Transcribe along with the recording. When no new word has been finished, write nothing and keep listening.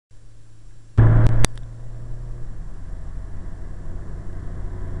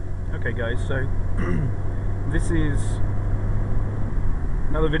Okay guys, so this is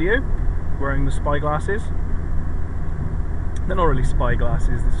another video wearing the spy glasses. They're not really spy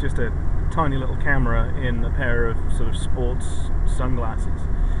glasses, it's just a tiny little camera in a pair of sort of sports sunglasses.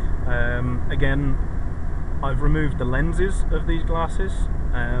 Again, I've removed the lenses of these glasses.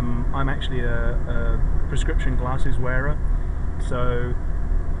 I'm actually a prescription glasses wearer, so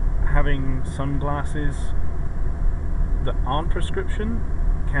having sunglasses that aren't prescription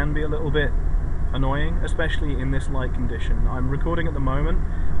can be a little bit annoying, especially in this light condition. I'm recording at the moment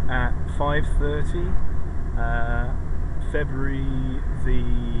at 5:30, February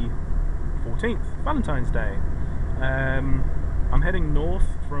the 14th, Valentine's Day. I'm heading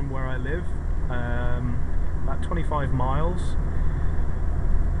north from where I live, about 25 miles,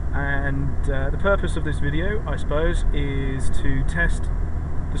 and the purpose of this video, I suppose, is to test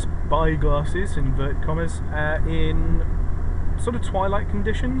the spy glasses, in inverted commas, in sort of twilight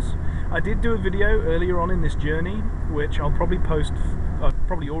conditions. I did do a video earlier on in this journey, which I'll probably post,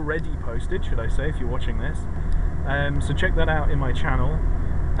 probably already posted, should I say, if you're watching this. So check that out in my channel.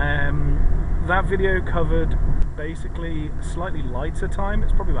 That video covered basically a slightly lighter time.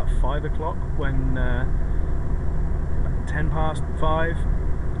 It's probably about 5 o'clock when, about 10 past 5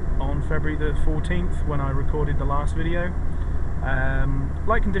 on February the 14th when I recorded the last video.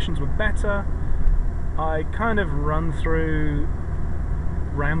 Light conditions were better. I kind of ran through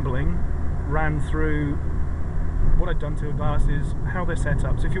what I'd done to the glasses, how they're set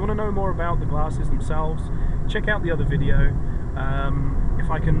up. So if you want to know more about the glasses themselves, check out the other video. If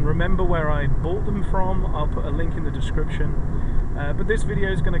I can remember where I bought them from, I'll put a link in the description. But this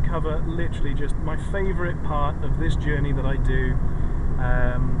video is going to cover literally just my favourite part of this journey that I do.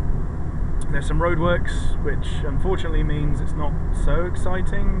 There's some roadworks, which unfortunately means it's not so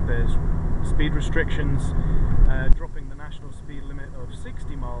exciting. There's speed restrictions, dropping the national speed limit of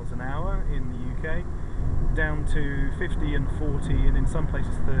 60 miles an hour in the UK down to 50 and 40, and in some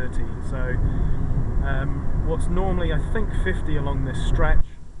places 30. So what's normally, I think, 50 along this stretch,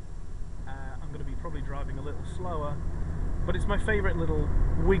 I'm going to be probably driving a little slower, but it's my favourite little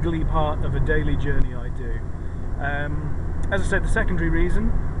wiggly part of a daily journey I do. As I said, the secondary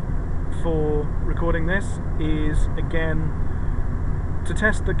reason for recording this is, again, to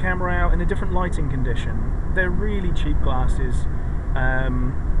test the camera out in a different lighting condition. They're really cheap glasses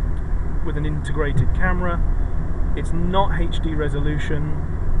with an integrated camera. It's not HD resolution.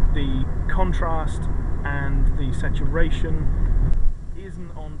 The contrast and the saturation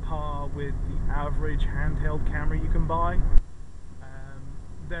isn't on par with the average handheld camera you can buy.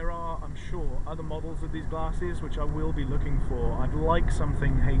 There are, I'm sure, other models of these glasses which I will be looking for. I'd like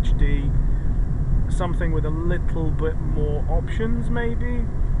something HD, something with a little bit more options maybe,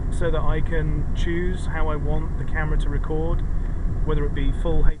 so that I can choose how I want the camera to record, whether it be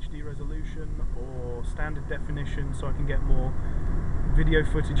full HD resolution or standard definition, so I can get more video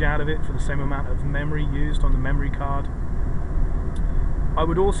footage out of it for the same amount of memory used on the memory card. I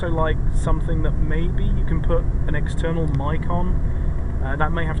would also like something that maybe you can put an external mic on.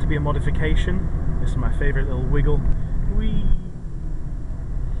 That may have to be a modification. This is my favourite little wiggle. Whee!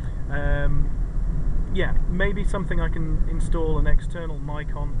 Yeah, maybe something I can install an external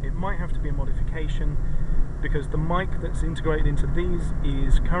mic on. It might have to be a modification, because the mic that's integrated into these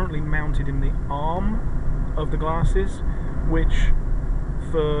is currently mounted in the arm of the glasses, which,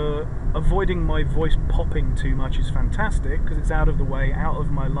 for avoiding my voice popping too much, is fantastic, because it's out of the way, out of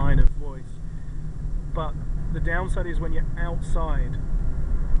my line of voice. But the downside is when you're outside,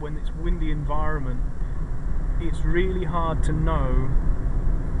 when it's windy environment, it's really hard to know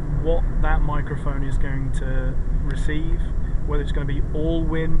what that microphone is going to receive, whether it's going to be all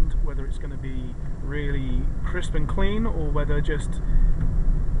wind, whether it's going to be really crisp and clean, or whether just,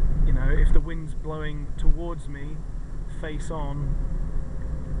 you know, if the wind's blowing towards me face on,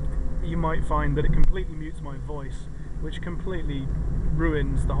 you might find that it completely mutes my voice, which completely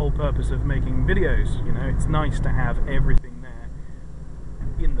ruins the whole purpose of making videos. You know, it's nice to have everything there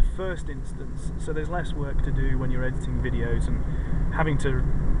in the first instance, so there's less work to do when you're editing videos and having to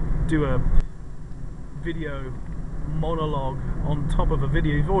do a video monologue on top of a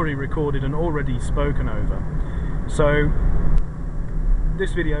video you've already recorded and already spoken over. So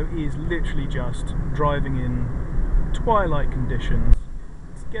this video is literally just driving in twilight conditions.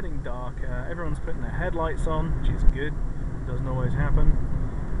 It's getting darker, everyone's putting their headlights on, which is good, it doesn't always happen.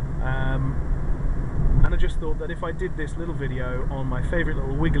 And I just thought that if I did this little video on my favourite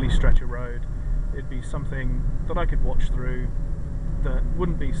little wiggly stretch of road, it'd be something that I could watch through, that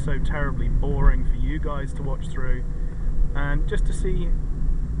wouldn't be so terribly boring for you guys to watch through, and just to see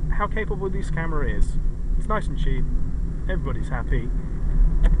how capable this camera is. It's nice and cheap, everybody's happy.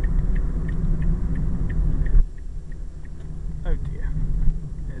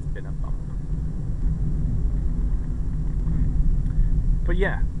 But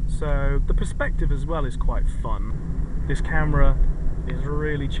yeah, so the perspective as well is quite fun. This camera is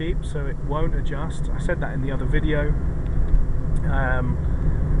really cheap, so it won't adjust. I said that in the other video.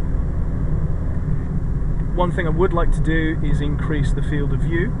 One thing I would like to do is increase the field of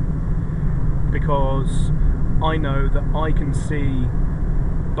view, because I know that I can see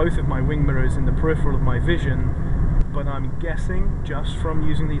both of my wing mirrors in the peripheral of my vision, but I'm guessing, just from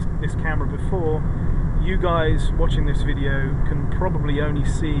using this camera before, you guys watching this video can probably only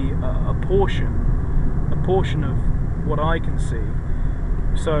see a portion of what I can see.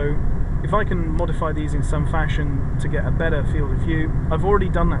 So if I can modify these in some fashion to get a better field of view, I've already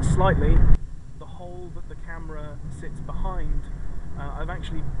done that slightly. The hole that the camera sits behind, I've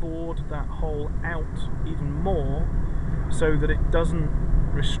actually bored that hole out even more so that it doesn't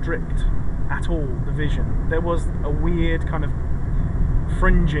restrict at all the vision. There was a weird kind of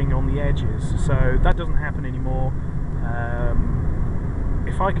fringing on the edges, so that doesn't happen anymore.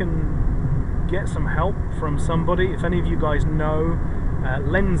 If I can get some help from somebody, if any of you guys know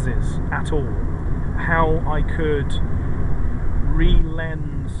lenses at all, how I could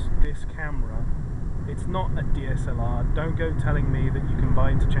re-lens this camera. It's not a DSLR. Don't go telling me that you can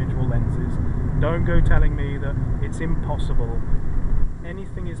buy interchangeable lenses. Don't go telling me that it's impossible.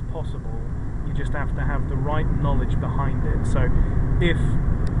 Anything is possible. You just have to have the right knowledge behind it. So if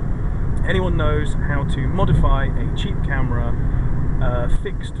anyone knows how to modify a cheap camera,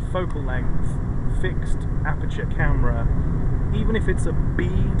 fixed focal length, fixed aperture camera, even if it's a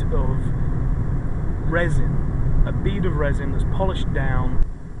bead of resin that's polished down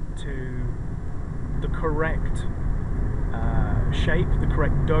to the correct shape, the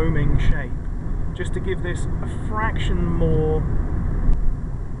correct doming shape, just to give this a fraction more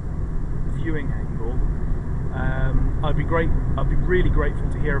viewing angle, I'd be really grateful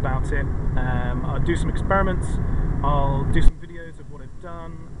to hear about it. I'll do some experiments, I'll do some videos of what I've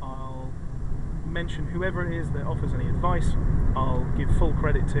done, I'll mention whoever it is that offers any advice, I'll give full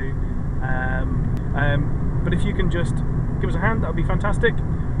credit to, but if you can just give us a hand, that would be fantastic.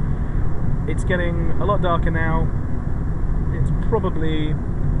 It's getting a lot darker now. It's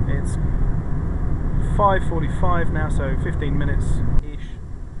 5:45 now, so 15 minutes ish.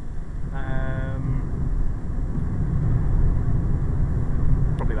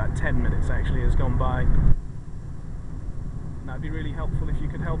 Probably about 10 minutes actually has gone by. That'd be really helpful if you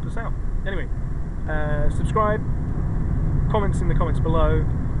could help us out. Anyway, subscribe, comments in the comments below.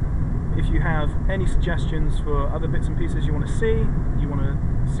 If you have any suggestions for other bits and pieces you want to see, you want to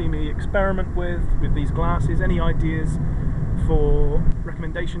see me experiment with these glasses, any ideas for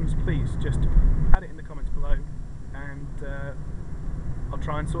recommendations, please just add it in the comments below, and I'll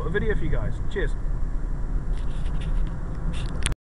try and sort a video for you guys. Cheers.